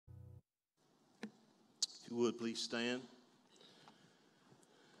you would, please stand.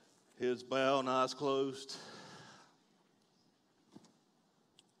 Heads bowed and eyes closed.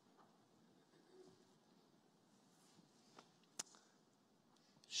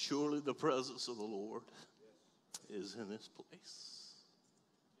 Surely the presence of the Lord is in this place.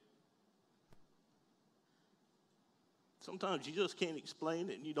 Sometimes you just can't explain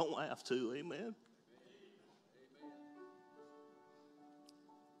it and you don't have to. Amen.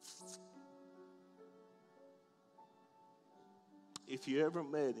 If you ever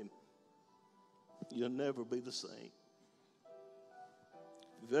met him, you'll never be the same.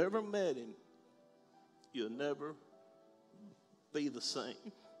 If you've ever met him, you'll never be the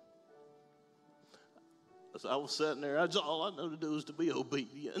same. As I was sitting there, all I know to do is to be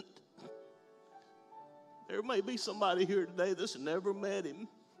obedient. There may be somebody here today that's never met him,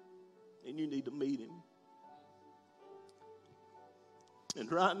 and you need to meet him.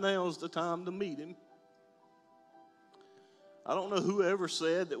 And right now is the time to meet him. I don't know who ever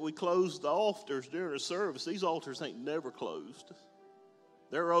said that we closed the altars during a service. These altars ain't never closed.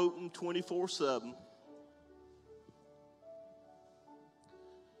 They're open 24/7.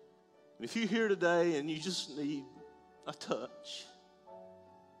 If you're here today and you just need a touch,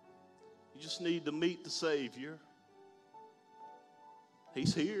 you just need to meet the Savior,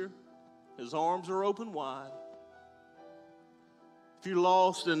 He's here. His arms are open wide. If you're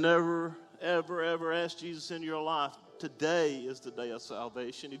lost and never, ever asked Jesus into your life, today is the day of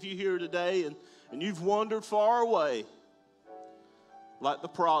salvation. If you're here today and you've wandered far away, like the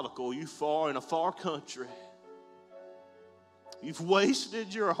prodigal, you far in a far country, you've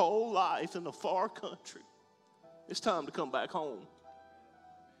wasted your whole life in a far country, it's time to come back home.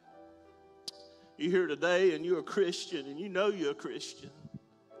 You're here today and you're a Christian and you know you're a Christian,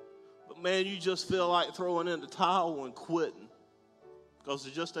 but man, you just feel like throwing in the towel and quitting because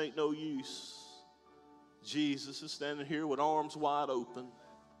there just ain't no use. Jesus is standing here with arms wide open.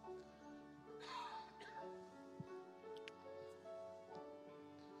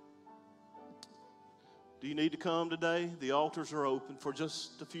 Do you need to come today? The altars are open for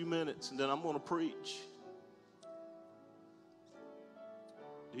just a few minutes, and then I'm going to preach.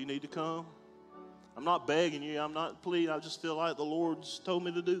 Do you need to come? I'm not begging you. I'm not pleading. I just feel like the Lord's told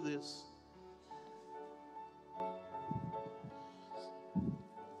me to do this.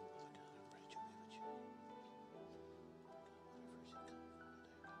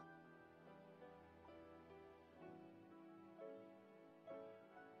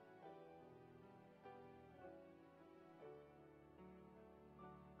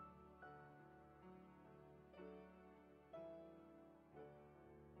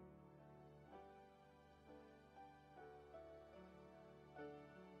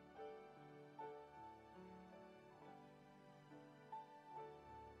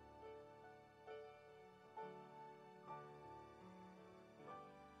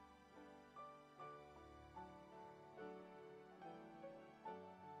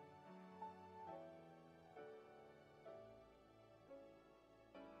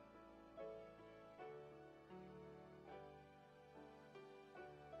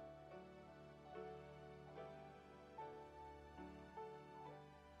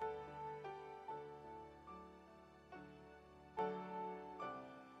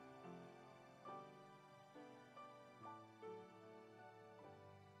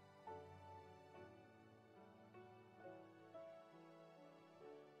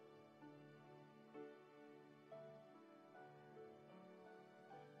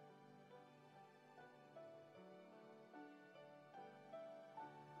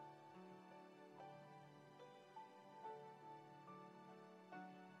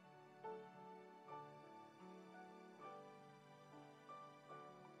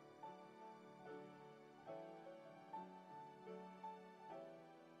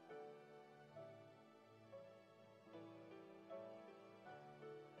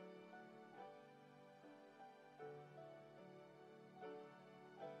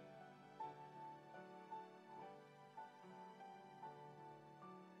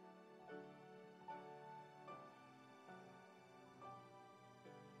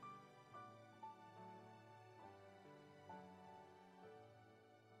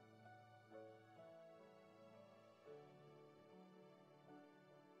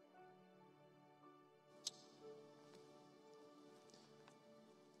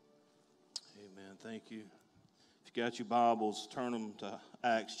 Amen. Thank you. If you got your Bibles, turn them to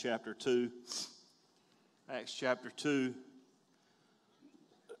Acts chapter 2. Acts chapter 2.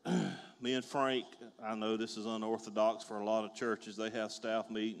 Me and Frank, I know this is unorthodox for a lot of churches. They have staff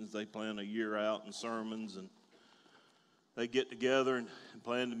meetings. They plan a year out and sermons, and they get together and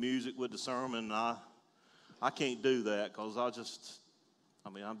plan the music with the sermon. And I can't do that because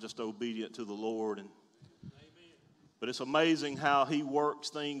I'm just obedient to the Lord. But it's amazing how he works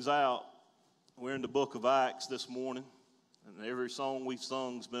things out. We're in the book of Acts this morning, and every song we've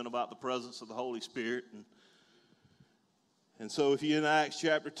sung has been about the presence of the Holy Spirit. And so if you're in Acts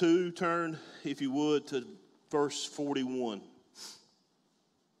chapter 2, turn, if you would, to verse 41.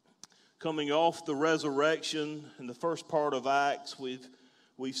 Coming off the resurrection in the first part of Acts,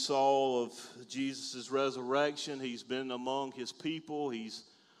 we saw of Jesus' resurrection. He's been among his people. He's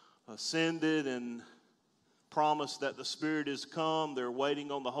ascended and promised that the Spirit is come. They're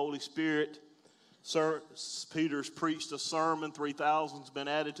waiting on the Holy Spirit. Peter's preached a sermon. 3,000's been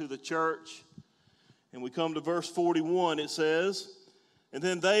added to the church. And we come to verse 41. It says, "And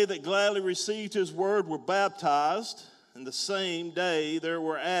then they that gladly received his word were baptized. And the same day there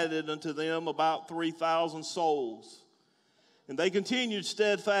were added unto them about 3,000 souls. And they continued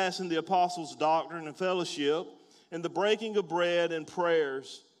steadfast in the apostles' doctrine and fellowship, and the breaking of bread and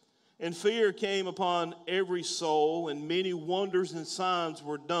prayers. And fear came upon every soul, and many wonders and signs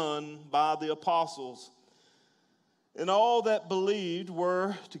were done by the apostles. And all that believed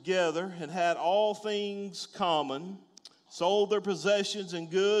were together and had all things common, sold their possessions and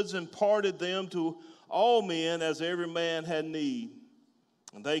goods, and parted them to all men as every man had need.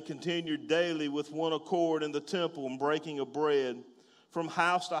 And they continued daily with one accord in the temple and breaking of bread. From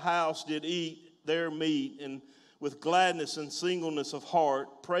house to house did eat their meat, and with gladness and singleness of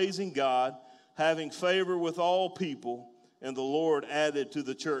heart, praising God, having favor with all people. And the Lord added to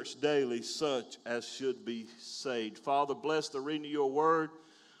the church daily such as should be saved." Father, bless the reading of your word.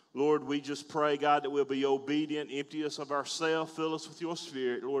 Lord, we just pray, God, that we'll be obedient, empty us of ourselves, fill us with your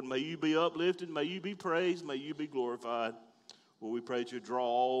Spirit. Lord, may you be uplifted, may you be praised, may you be glorified. Lord, we pray that you draw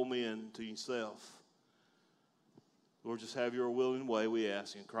all men to yourself. Lord, just have your will and way, we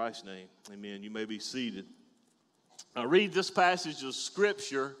ask in Christ's name. Amen. You may be seated. I read this passage of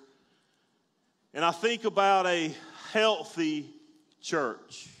Scripture, and I think about a healthy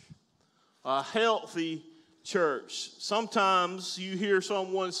church. A healthy church. Sometimes you hear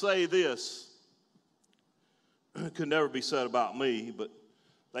someone say this. It could never be said about me, but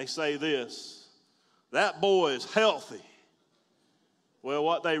they say this: "That boy is healthy." Well,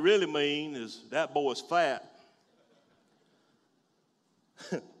 what they really mean is that boy's fat.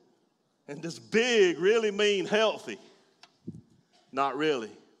 And does big really mean healthy? Not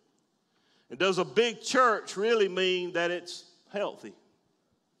really. And does a big church really mean that it's healthy?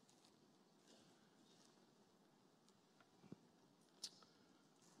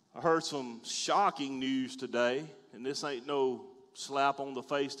 I heard some shocking news today, and this ain't no slap on the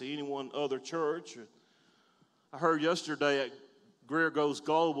face to any one other church. I heard yesterday at Greer Goes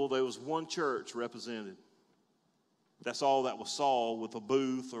Global there was one church represented. That's all that was saw with a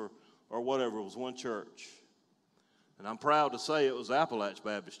booth or whatever. It was one church. And I'm proud to say it was Appalach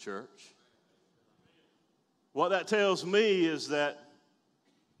Baptist Church. What that tells me is that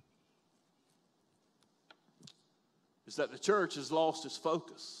the church has lost its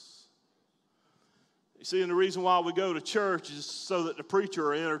focus. You see, and the reason why we go to church is so that the preacher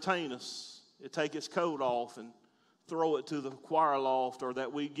will entertain us. He'll take his coat off and throw it to the choir loft, or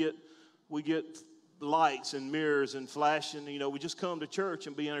that we get lights and mirrors and flashing. We just come to church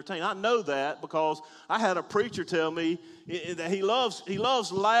and be entertained. I know that because I had a preacher tell me that he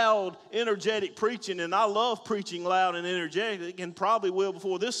loves loud, energetic preaching, and I love preaching loud and energetic, and probably will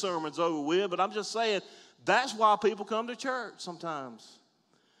before this sermon's over with. But I'm just saying that's why people come to church sometimes.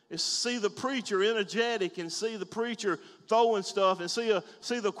 Is see the preacher energetic and see the preacher throwing stuff and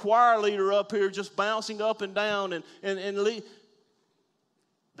see the choir leader up here just bouncing up and down and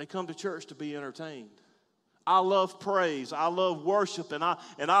they come to church to be entertained. I love praise. I love worship, and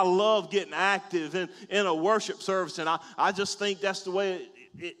I love getting active in a worship service. And I just think that's the way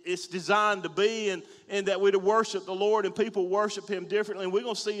it's designed to be, and that we're to worship the Lord, and people worship him differently. And we're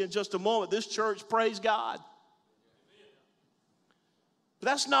going to see in just a moment this church praise God. But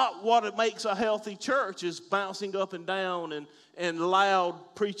that's not what it makes a healthy church, is bouncing up and down and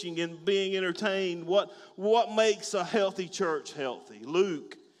loud preaching and being entertained. What makes a healthy church healthy?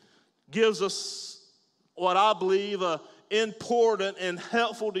 Luke gives us what I believe an important and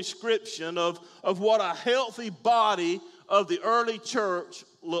helpful description of what a healthy body of the early church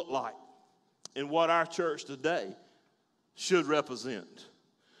looked like and what our church today should represent.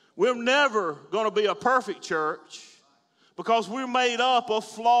 We're never going to be a perfect church because we're made up of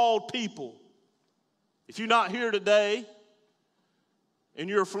flawed people. If you're not here today and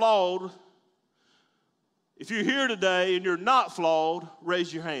you're flawed, if you're here today and you're not flawed,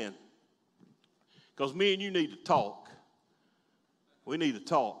 raise your hand. Because me and you need to talk. We need to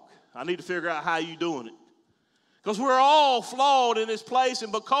talk. I need to figure out how you're doing it. Because we're all flawed in this place,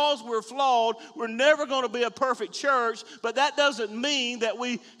 and because we're flawed, we're never going to be a perfect church, but that doesn't mean that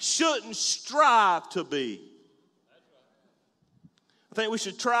we shouldn't strive to be. I think we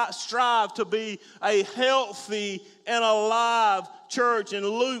should strive to be a healthy and alive church. And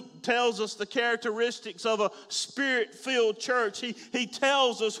Luke tells us the characteristics of a spirit-filled church. He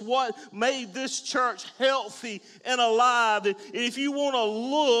tells us what made this church healthy and alive. And if you want to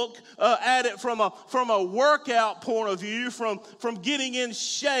look at it from a workout point of view, from getting in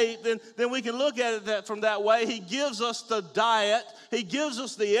shape, then we can look at it from that way. He gives us the diet. He gives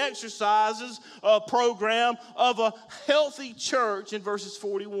us the exercises program of a healthy church in verses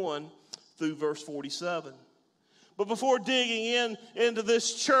 41 through verse 47. But before digging into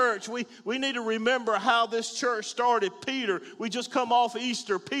this church, we need to remember how this church started. Peter, we just come off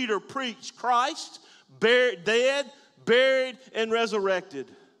Easter. Peter preached Christ, dead, buried, and resurrected.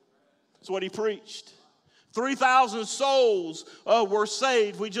 That's what he preached. 3,000 souls were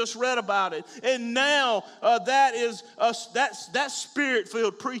saved. We just read about it. And now that's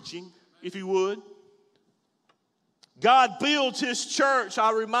spirit-filled preaching, if you would. God builds his church,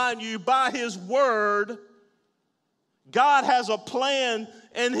 I remind you, by his word. God has a plan,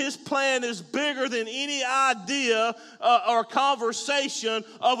 and his plan is bigger than any idea or conversation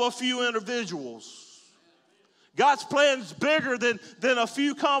of a few individuals. God's plan is bigger than a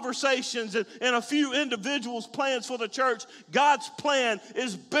few conversations and a few individuals' plans for the church. God's plan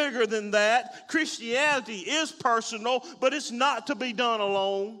is bigger than that. Christianity is personal, but it's not to be done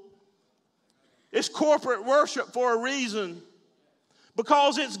alone. It's corporate worship for a reason.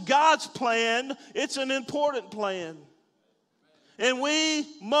 Because it's God's plan, it's an important plan. And we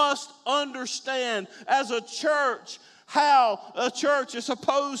must understand as a church how a church is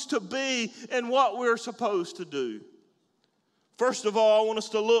supposed to be and what we're supposed to do. First of all, I want us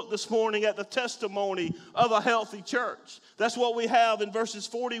to look this morning at the testimony of a healthy church. That's what we have in verses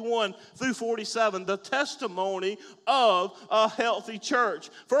 41 through 47, the testimony of a healthy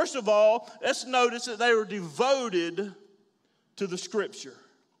church. First of all, let's notice that they were devoted to the Scripture.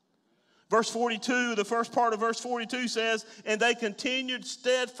 Verse 42, the first part of verse 42 says, and they continued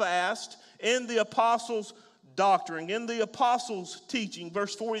steadfast in the apostles' doctrine, in the apostles' teaching.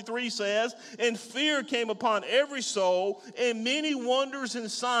 Verse 43 says, and fear came upon every soul, and many wonders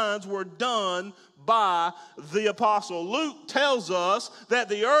and signs were done by the apostle. Luke tells us that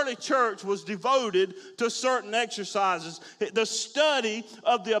the early church was devoted to certain exercises. The study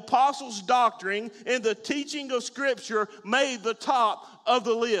of the apostles' doctrine and the teaching of Scripture made the top of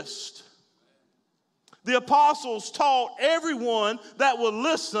the list. The apostles taught everyone that would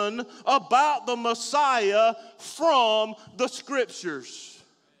listen about the Messiah from the Scriptures.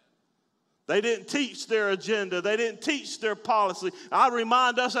 They didn't teach their agenda. They didn't teach their policy. I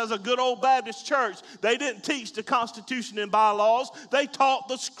remind us as a good old Baptist church, they didn't teach the Constitution and bylaws. They taught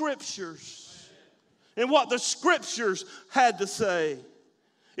the Scriptures and what the Scriptures had to say.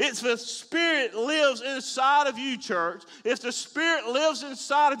 If the Spirit lives inside of you, church, if the Spirit lives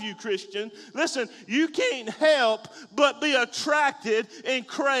inside of you, Christian, listen, you can't help but be attracted and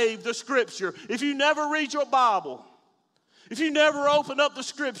crave the Scripture. If you never read your Bible, if you never open up the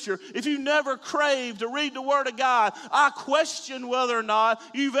Scripture, if you never crave to read the Word of God, I question whether or not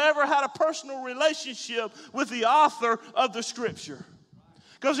you've ever had a personal relationship with the author of the Scripture.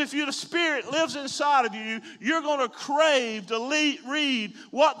 Because if the Spirit lives inside of you, you're going to crave to read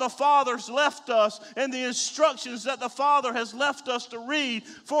what the Father's left us and the instructions that the Father has left us to read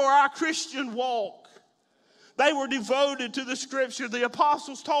for our Christian walk. They were devoted to the Scripture. The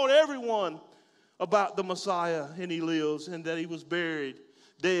apostles taught everyone about the Messiah, and he lives, and that he was buried,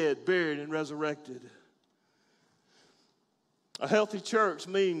 dead, buried, and resurrected. A healthy church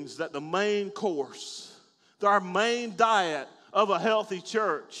means that the main course, our main diet of a healthy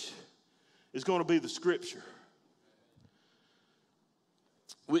church is going to be the Scripture,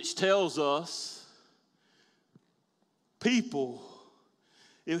 which tells us people,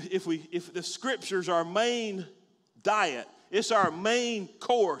 if the Scripture's our main diet, it's our main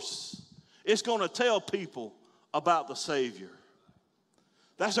course, it's going to tell people about the Savior.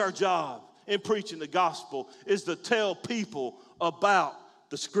 That's our job in preaching the gospel, is to tell people about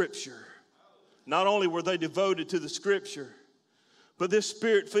the Scripture. Not only were they devoted to the Scripture, but this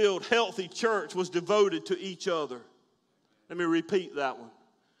Spirit-filled, healthy church was devoted to each other. Let me repeat that one.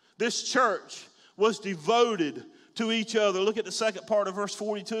 This church was devoted to each other. Look at the second part of verse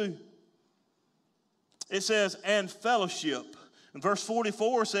 42. It says, and fellowship. And verse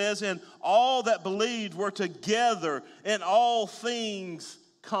 44 says, and all that believed were together in all things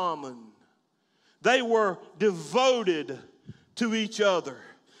common. They were devoted to each other.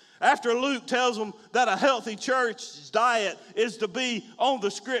 After Luke tells them that a healthy church's diet is to be on the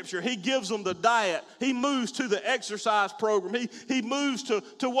Scripture, he gives them the diet. He moves to the exercise program. He moves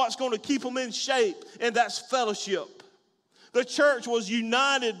to what's going to keep them in shape, and that's fellowship. The church was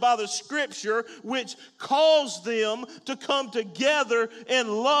united by the Scripture, which caused them to come together in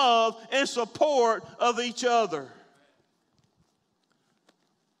love and support of each other.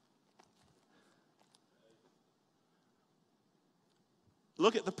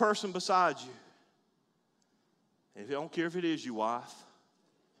 Look at the person beside you. If you don't care if it is your wife,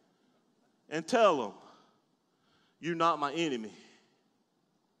 and tell them, you're not my enemy.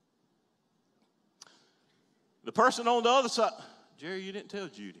 The person on the other side, Jerry, you didn't tell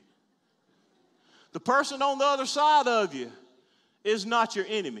Judy. The person on the other side of you is not your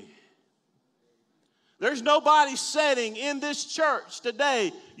enemy. There's nobody sitting in this church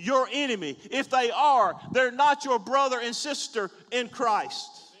today your enemy. If they are, they're not your brother and sister in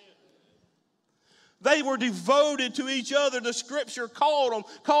Christ. They were devoted to each other. The Scripture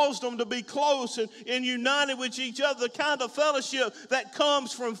caused them to be close and united with each other. The kind of fellowship that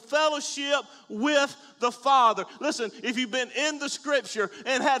comes from fellowship with the Father. Listen, if you've been in the Scripture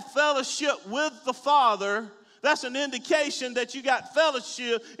and had fellowship with the Father, that's an indication that you got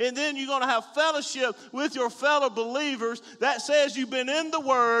fellowship, and then you're going to have fellowship with your fellow believers. That says you've been in the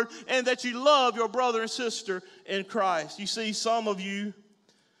Word and that you love your brother and sister in Christ. You see, some of you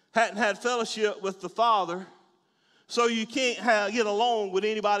hadn't had fellowship with the Father, so you can't get along with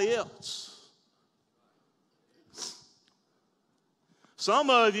anybody else. Some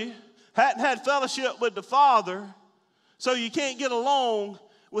of you hadn't had fellowship with the Father, so you can't get along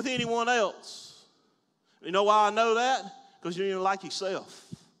with anyone else. You know why I know that? Because you don't like yourself.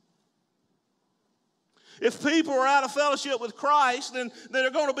 If people are out of fellowship with Christ, then they're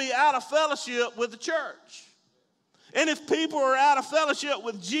going to be out of fellowship with the church. And if people are out of fellowship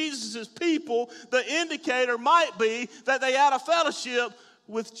with Jesus' people, the indicator might be that they're out of fellowship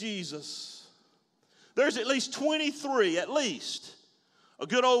with Jesus. There's at least 23, at least. A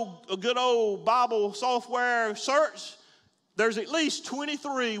good old Bible software search, there's at least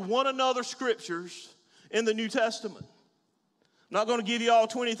 23 one another scriptures in the New Testament. I'm not going to give you all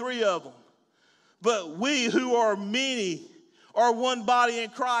 23 of them. But we who are many are one body in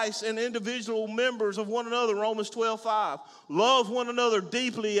Christ and individual members of one another, Romans 12:5. Love one another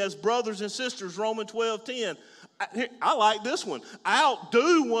deeply as brothers and sisters, Romans 12:10. I like this one.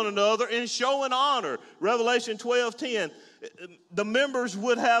 Outdo one another in showing honor, Revelation 12:10. The members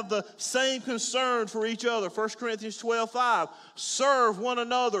would have the same concern for each other, 1 Corinthians 12:5. Serve one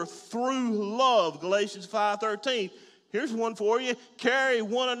another through love, Galatians 5:13. Here's one for you. Carry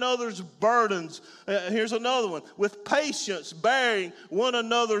one another's burdens. Here's another one. With patience, bearing one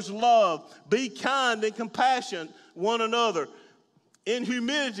another's love. Be kind and compassionate one another. In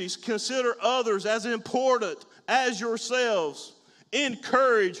humility, consider others as important as yourselves.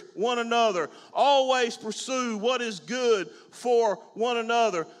 Encourage one another. Always pursue what is good for one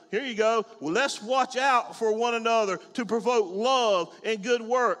another. Here you go. Well, let's watch out for one another to provoke love and good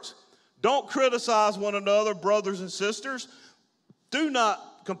works. Don't criticize one another, brothers and sisters. Do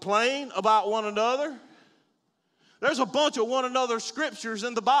not complain about one another. There's a bunch of one another scriptures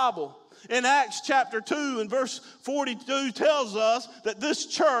in the Bible. In Acts chapter 2 and verse 42 tells us that this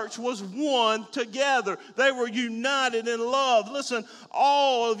church was one together. They were united in love. Listen,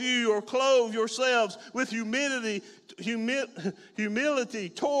 all of you are clothed yourselves with humility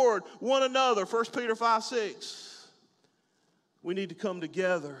toward one another. 1 Peter 5:6. We need to come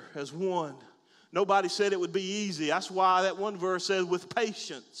together as one. Nobody said it would be easy. That's why that one verse says with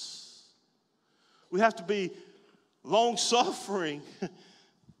patience. We have to be long-suffering.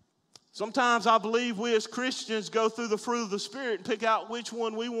 Sometimes I believe we as Christians go through the fruit of the Spirit and pick out which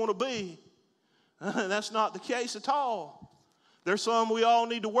one we want to be. That's not the case at all. There's some we all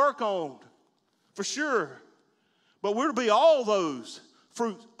need to work on, for sure. But we're to be all those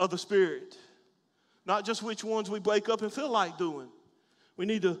fruit of the Spirit. Not just which ones we wake up and feel like doing. We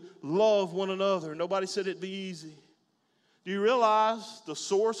need to love one another. Nobody said it'd be easy. Do you realize the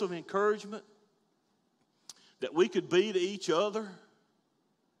source of encouragement that we could be to each other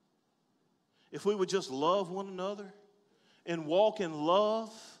if we would just love one another and walk in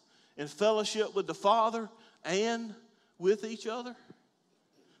love and fellowship with the Father and with each other?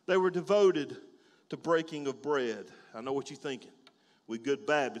 They were devoted to breaking of bread. I know what you're thinking. We good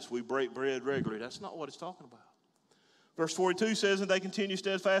Baptists, we break bread regularly. That's not what it's talking about. Verse 42 says, and they continue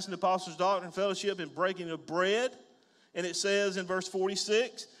steadfast in the apostles' doctrine, fellowship, and breaking of bread. And it says in verse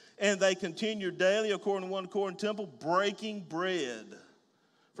 46, and they continued daily according to one accord in temple, breaking bread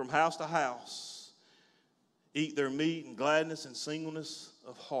from house to house. Eat their meat in gladness and singleness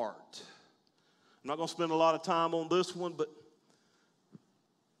of heart. I'm not going to spend a lot of time on this one, but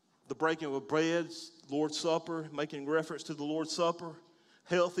the breaking of bread, Lord's Supper, making reference to the Lord's Supper.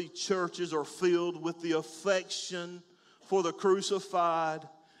 Healthy churches are filled with the affection for the crucified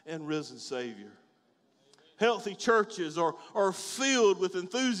and risen Savior. Healthy churches are filled with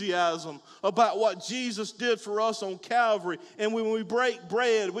enthusiasm about what Jesus did for us on Calvary. And when we break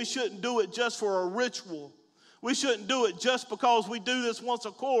bread, we shouldn't do it just for a ritual. We shouldn't do it just because we do this once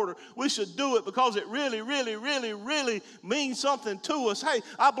a quarter. We should do it because it really, really, really, really means something to us. Hey,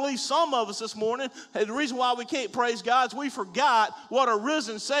 I believe some of us this morning, and the reason why we can't praise God is we forgot what a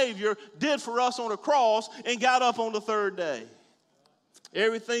risen Savior did for us on the cross and got up on the third day.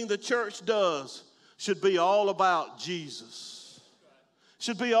 Everything the church does should be all about Jesus.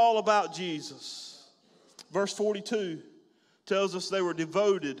 Should be all about Jesus. Verse 42 tells us they were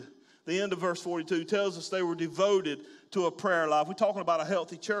devoted. The end of verse 42 tells us they were devoted to a prayer life. We're talking about a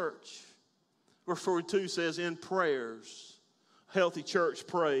healthy church. Verse 42 says, in prayers, healthy church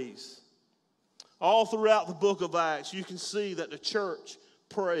prays. All throughout the book of Acts, you can see that the church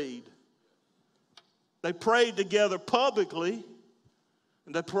prayed. They prayed together publicly,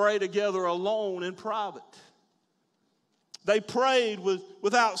 and they prayed together alone in private. They prayed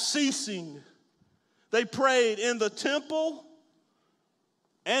without ceasing. They prayed in the temple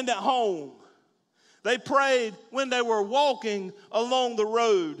and at home. They prayed when they were walking along the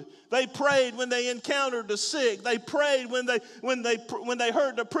road. They prayed when they encountered the sick. They prayed when they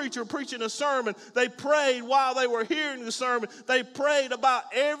heard the preacher preaching a sermon. They prayed while they were hearing the sermon. They prayed about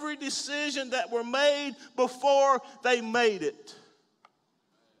every decision that were made before they made it.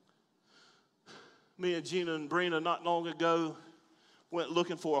 Me and Gina and Brina not long ago went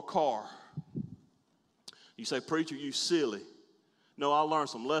looking for a car. You say, preacher, you silly. No, I learned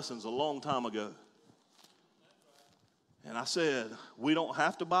some lessons a long time ago. And I said, we don't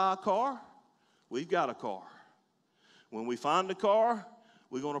have to buy a car. We've got a car. When we find a car,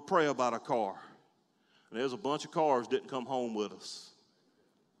 we're going to pray about a car. And there's a bunch of cars didn't come home with us.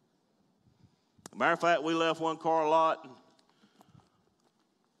 Matter of fact, we left one car lot, and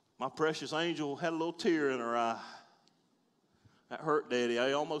my precious angel had a little tear in her eye. That hurt Daddy.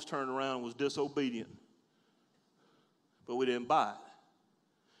 I almost turned around and was disobedient. But we didn't buy it.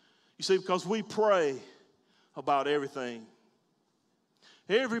 You see, because we pray about everything.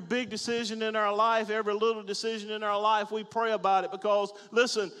 Every big decision in our life, every little decision in our life, we pray about it because,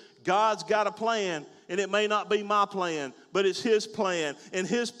 listen, God's got a plan, and it may not be my plan, but it's His plan, and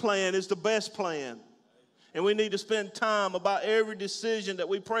His plan is the best plan. And we need to spend time about every decision that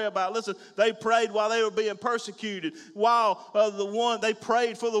we pray about. Listen, they prayed while they were being persecuted. While they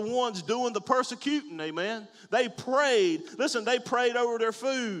prayed for the ones doing the persecuting, amen. They prayed. Listen, they prayed over their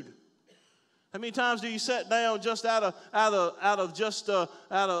food. How many times do you sit down just out of just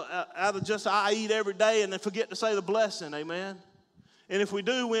I eat every day and then forget to say the blessing, amen? And if we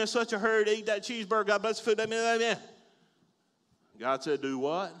do, we're in such a hurry to eat that cheeseburger. God bless the food, amen. God said, do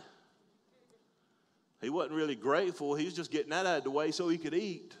what? He wasn't really grateful. He was just getting that out of the way so he could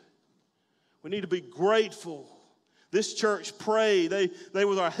eat. We need to be grateful. This church prayed. They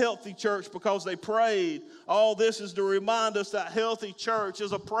were a healthy church because they prayed. All this is to remind us that healthy church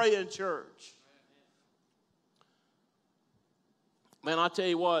is a praying church. Man, I tell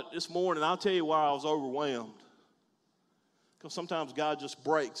you what, this morning, I'll tell you why I was overwhelmed. Because sometimes God just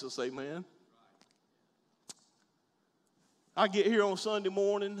breaks us, amen. I get here on Sunday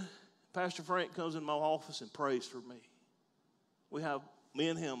morning. Pastor Frank comes in my office and prays for me. We have, me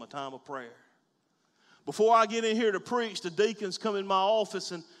and him, a time of prayer. Before I get in here to preach, the deacons come in my office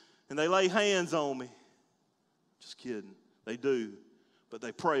and they lay hands on me. Just kidding. They do. But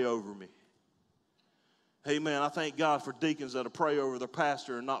they pray over me. Amen. I thank God for deacons that'll pray over their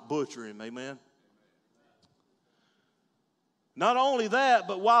pastor and not butcher him. Amen. Not only that,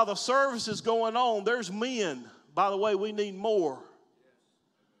 but while the service is going on, there's men. By the way, we need more.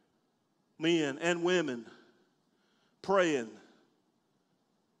 Men and women praying.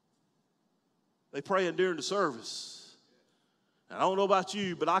 They praying during the service. And I don't know about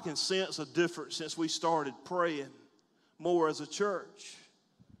you, but I can sense a difference since we started praying more as a church.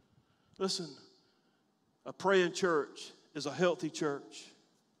 Listen, a praying church is a healthy church.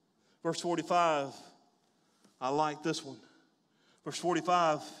 Verse 45, I like this one. Verse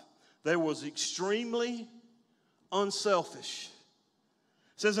 45, they was extremely unselfish.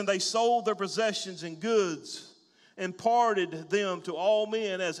 It says, and they sold their possessions and goods and parted them to all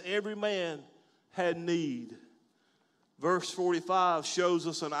men as every man had need. Verse 45 shows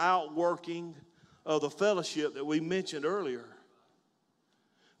us an outworking of the fellowship that we mentioned earlier.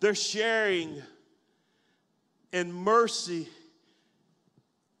 They're sharing in mercy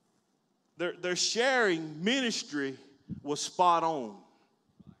their sharing ministry was spot on.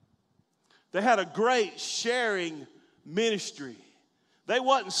 They had a great sharing ministry. They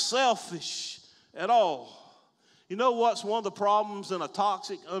wasn't selfish at all. You know what's one of the problems in a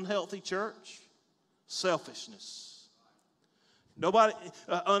toxic, unhealthy church? Selfishness.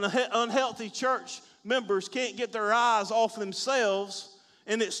 Unhealthy church members can't get their eyes off themselves,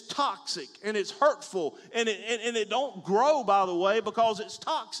 and it's toxic, and it's hurtful, and it don't grow, by the way, because it's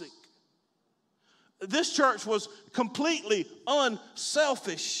toxic. This church was completely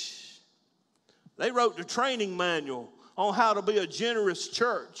unselfish. They wrote the training manual on how to be a generous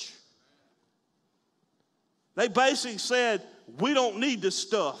church. They basically said, we don't need this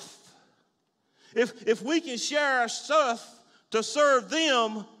stuff. If we can share our stuff to serve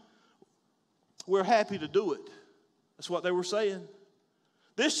them, we're happy to do it. That's what they were saying.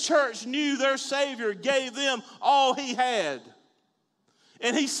 This church knew their Savior gave them all he had.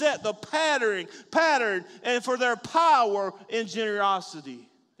 And he set the pattern and for their power in generosity.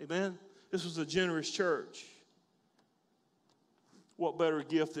 Amen? This was a generous church. What better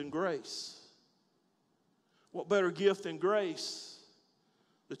gift than grace? What better gift than grace?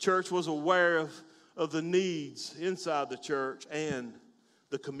 The church was aware of the needs inside the church and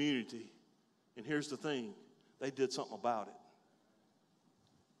the community. And here's the thing, they did something about it.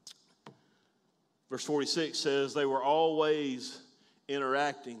 Verse 46 says they were always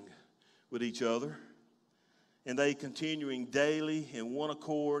interacting with each other, and they continuing daily in one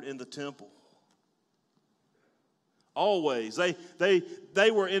accord in the temple. Always.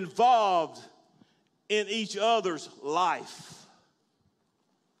 They were involved in each other's life.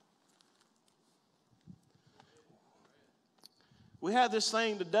 We have this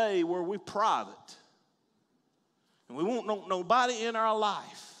thing today where we're private, and we won't know nobody in our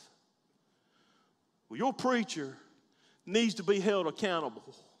life. Well, your preacher needs to be held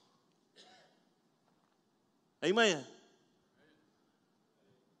accountable. Amen.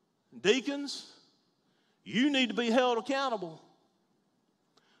 Deacons, you need to be held accountable.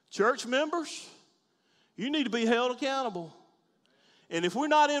 Church members, you need to be held accountable. And if we're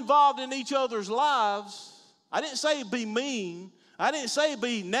not involved in each other's lives, I didn't say be mean. I didn't say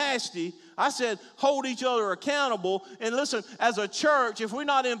be nasty. I said hold each other accountable. And listen, as a church, if we're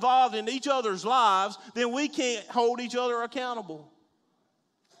not involved in each other's lives, then we can't hold each other accountable.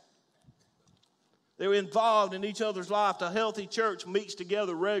 They're involved in each other's life. A healthy church meets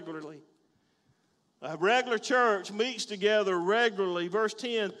together regularly. A regular church meets together regularly. Verse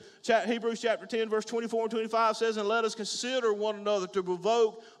 10, Hebrews chapter 10, verse 24 and 25 says, and let us consider one another to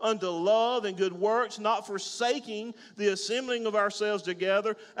provoke unto love and good works, not forsaking the assembling of ourselves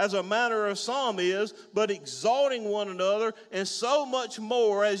together, as a manner of some is, but exalting one another, and so much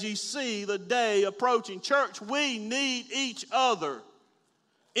more as ye see the day approaching. Church, we need each other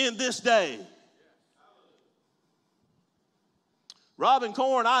in this day. Robin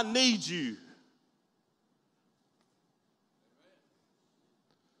Corn, I need you.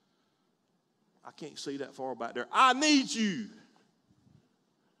 I can't see that far back there. I need you.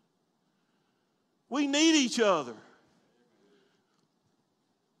 We need each other.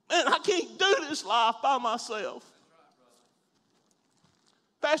 Man, I can't do this life by myself.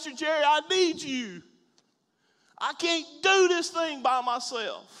 Pastor Jerry, I need you. I can't do this thing by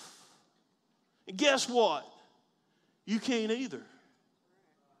myself. And guess what? You can't either.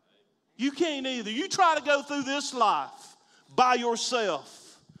 You can't either. You try to go through this life by yourself.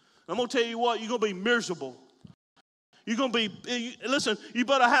 I'm going to tell you what, you're going to be miserable. You're going to be, listen, you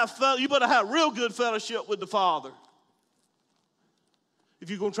better have real good fellowship with the Father if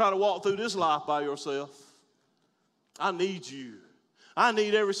you're going to try to walk through this life by yourself. I need you. I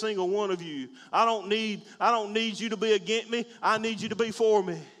need every single one of you. I don't need you to be against me. I need you to be for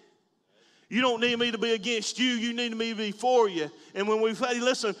me. You don't need me to be against you. You need me to be for you. And when we say,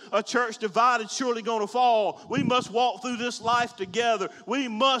 listen, a church divided surely going to fall. We must walk through this life together. We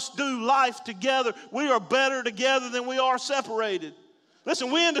must do life together. We are better together than we are separated. Listen,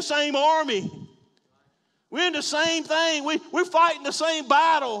 we're in the same army. We're in the same thing. We're fighting the same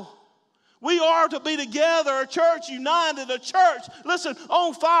battle. We are to be together, a church united, a church, listen,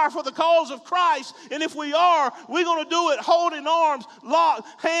 on fire for the cause of Christ. And if we are, we're going to do it holding arms,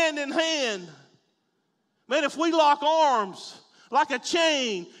 locked, hand in hand. Man, if we lock arms like a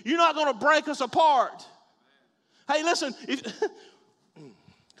chain, you're not going to break us apart. Hey, listen,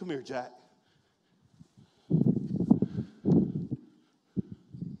 come here, Jack.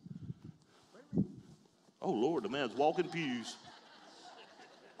 Oh, Lord, the man's walking pews.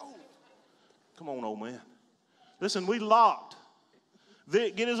 Come on, old man. Listen, we locked.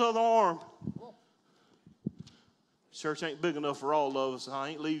 Vic, get his other arm. Church ain't big enough for all of us. I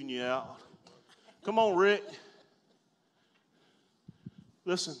ain't leaving you out. Come on, Rick.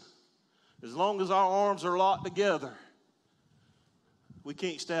 Listen, as long as our arms are locked together, we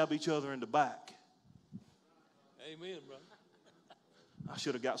can't stab each other in the back. Amen, brother. I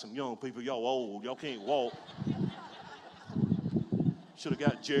should have got some young people. Y'all old. Y'all can't walk. Should have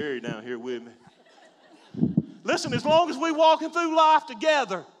got Jerry down here with me. Listen, as long as we walking through life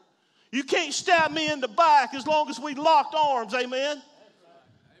together, you can't stab me in the back as long as we locked arms. Amen.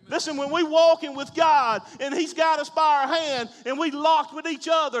 Listen, when we walking with God and he's got us by our hand and we locked with each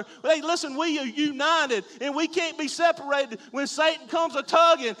other, hey, listen, we are united and we can't be separated. When Satan comes a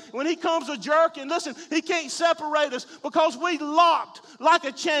tugging, when he comes a jerking, listen, he can't separate us because we locked like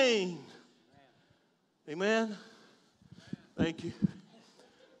a chain. Amen. Thank you.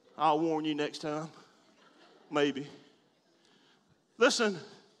 I'll warn you next time. Maybe. Listen,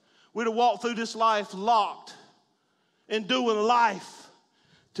 we're to walk through this life locked and doing life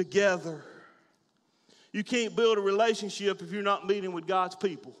together. You can't build a relationship if you're not meeting with God's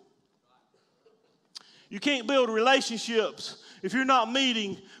people. You can't build relationships if you're not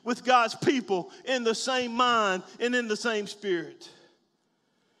meeting with God's people in the same mind and in the same spirit.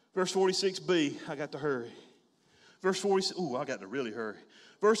 Verse 46b, I got to hurry. Verse 46, I got to really hurry.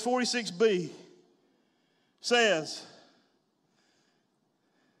 Verse 46b says,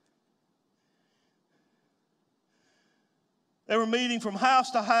 they were meeting from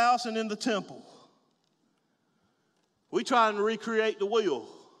house to house and in the temple. We trying to recreate the wheel.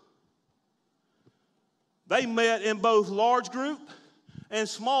 They met in both large group and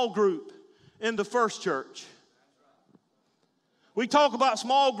small group in the first church. We talk about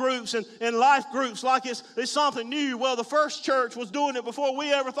small groups and life groups like it's something new. Well, the first church was doing it before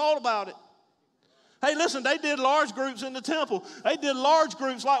we ever thought about it. Hey, listen, they did large groups in the temple. They did large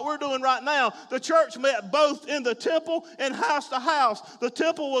groups like we're doing right now. The church met both in the temple and house to house. The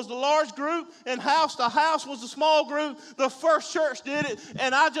temple was the large group and house to house was the small group. The first church did it.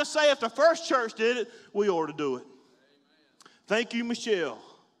 And I just say if the first church did it, we ought to do it. Thank you, Michelle,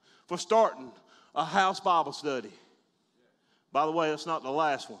 for starting a house Bible study. By the way, it's not the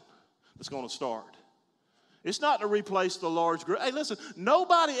last one that's going to start. It's not to replace the large group. Hey, listen,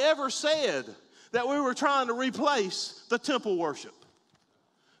 nobody ever said that we were trying to replace the temple worship.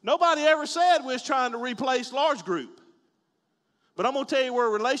 Nobody ever said we was trying to replace large group. But I'm going to tell you where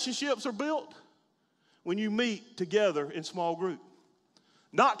relationships are built when you meet together in small group.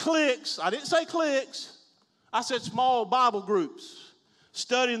 Not cliques. I didn't say cliques. I said small Bible groups,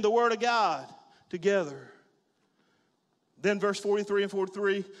 studying the Word of God together. Then verse 43 and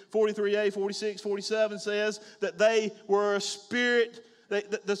 43, 43a, 46, 47 says that they were a spirit,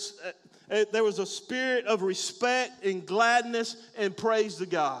 there was a spirit of respect and gladness and praise to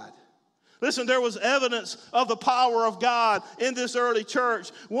God. Listen, there was evidence of the power of God in this early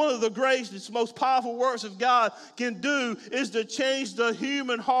church. One of the greatest, most powerful works of God can do is to change the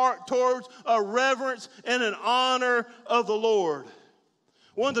human heart towards a reverence and an honor of the Lord.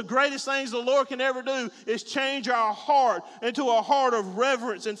 One of the greatest things the Lord can ever do is change our heart into a heart of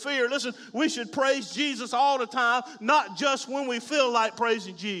reverence and fear. Listen, we should praise Jesus all the time, not just when we feel like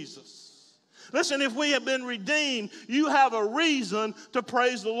praising Jesus. Listen, if we have been redeemed, you have a reason to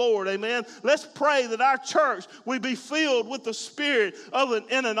praise the Lord, amen? Let's pray that our church will be filled with the spirit of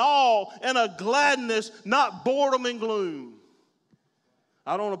an awe and a gladness, not boredom and gloom.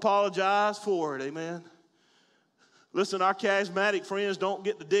 I don't apologize for it, amen? Listen, our charismatic friends don't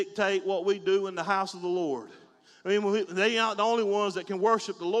get to dictate what we do in the house of the Lord. I mean, they aren't the only ones that can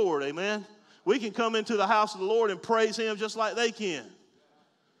worship the Lord, amen? We can come into the house of the Lord and praise him just like they can.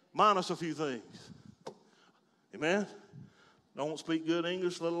 Minus a few things. Amen? Don't speak good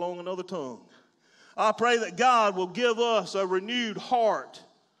English, let alone another tongue. I pray that God will give us a renewed heart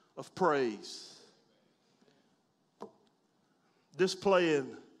of praise. This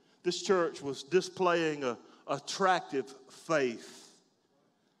church was displaying a attractive faith.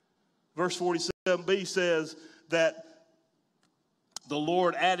 Verse 47b says that the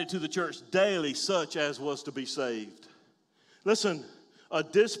Lord added to the church daily such as was to be saved. Listen, a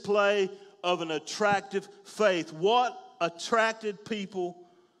display of an attractive faith. What attracted people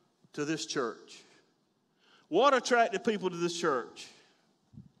to this church? What attracted people to this church?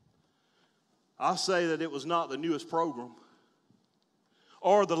 I'll say that it was not the newest program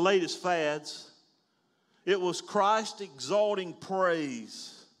or the latest fads. It was Christ exalting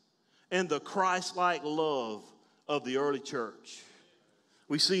praise and the Christ-like love of the early church.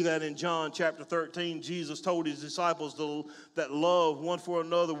 We see that in John chapter 13. Jesus told his disciples that love one for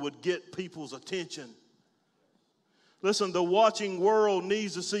another would get people's attention. Listen, the watching world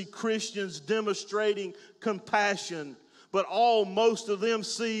needs to see Christians demonstrating compassion, but all most of them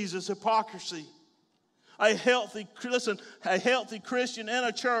sees is hypocrisy. A healthy Christian in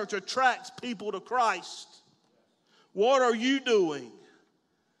a church attracts people to Christ. What are you doing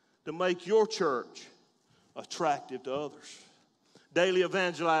to make your church attractive to others? Daily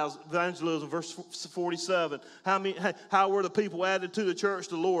evangelism, verse 47. How were the people added to the church?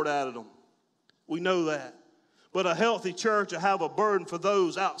 The Lord added them. We know that. But a healthy church will have a burden for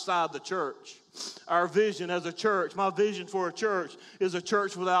those outside the church. Our vision as a church, my vision for a church is a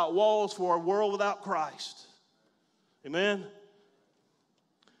church without walls for a world without Christ. Amen?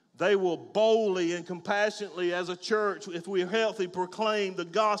 They will boldly and compassionately as a church, if we are healthy, proclaim the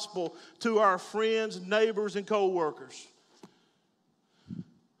gospel to our friends, neighbors, and co-workers.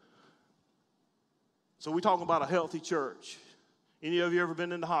 So we're talking about a healthy church. Any of you ever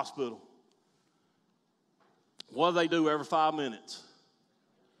been in the hospital? What do they do every 5 minutes?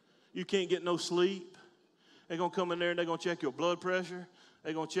 You can't get no sleep. They're going to come in there and they're going to check your blood pressure.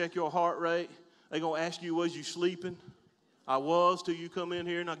 They're going to check your heart rate. They're going to ask you, was you sleeping? I was till you come in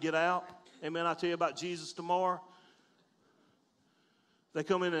here and I get out. Amen. I'll tell you about Jesus tomorrow. They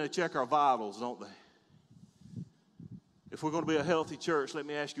come in and they check our vitals, don't they? If we're going to be a healthy church, let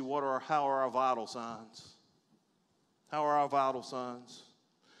me ask you, how are our vital signs? How are our vital signs?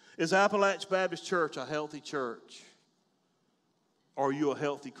 Is Appalachia Baptist Church a healthy church? Or are you a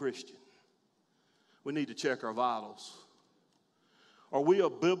healthy Christian? We need to check our vitals. Are we a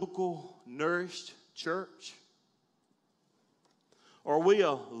biblical, nourished church? Are we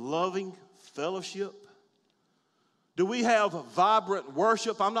a loving fellowship? Do we have vibrant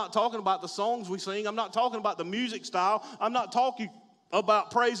worship? I'm not talking about the songs we sing. I'm not talking about the music style. I'm not talking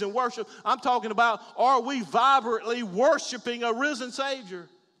about praise and worship. I'm talking about, are we vibrantly worshiping a risen Savior?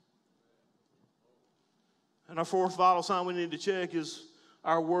 And our fourth vital sign we need to check is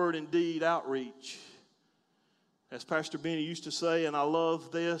our word and deed outreach. As Pastor Benny used to say, and I love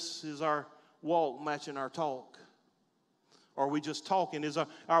this, is our walk matching our talk? Or are we just talking? Is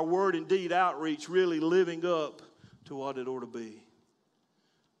our word and deed outreach really living up to what it ought to be?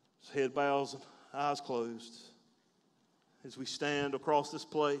 Head bows and eyes closed as we stand across this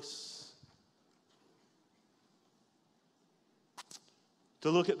place. To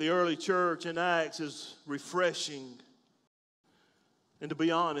look at the early church in Acts is refreshing. And to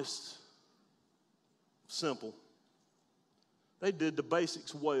be honest, simple. They did the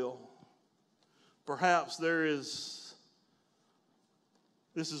basics well. Perhaps this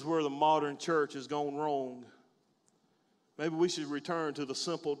is where the modern church has gone wrong. Maybe we should return to the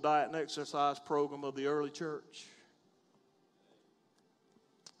simple diet and exercise program of the early church.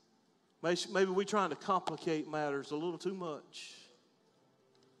 Maybe we're trying to complicate matters a little too much.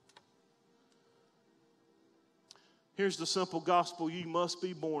 Here's the simple gospel: you must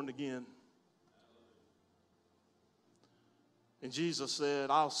be born again. And Jesus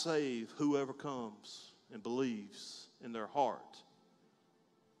said, I'll save whoever comes and believes in their heart.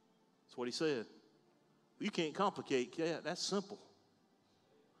 That's what he said. You can't complicate that. That's simple.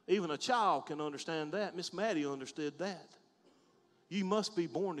 Even a child can understand that. Miss Maddie understood that. You must be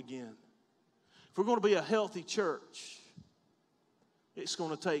born again. If we're going to be a healthy church, it's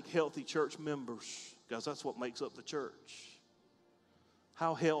going to take healthy church members, because that's what makes up the church.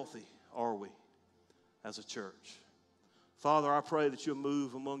 How healthy are we as a church? Father, I pray that you'll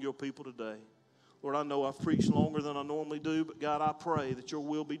move among your people today. Lord, I know I've preached longer than I normally do, but God, I pray that your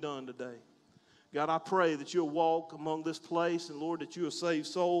will be done today. God, I pray that you'll walk among this place, and Lord, that you'll save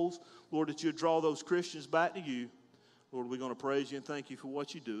souls. Lord, that you'll draw those Christians back to you. Lord, we're going to praise you and thank you for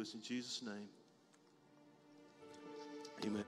what you do. It's in Jesus' name.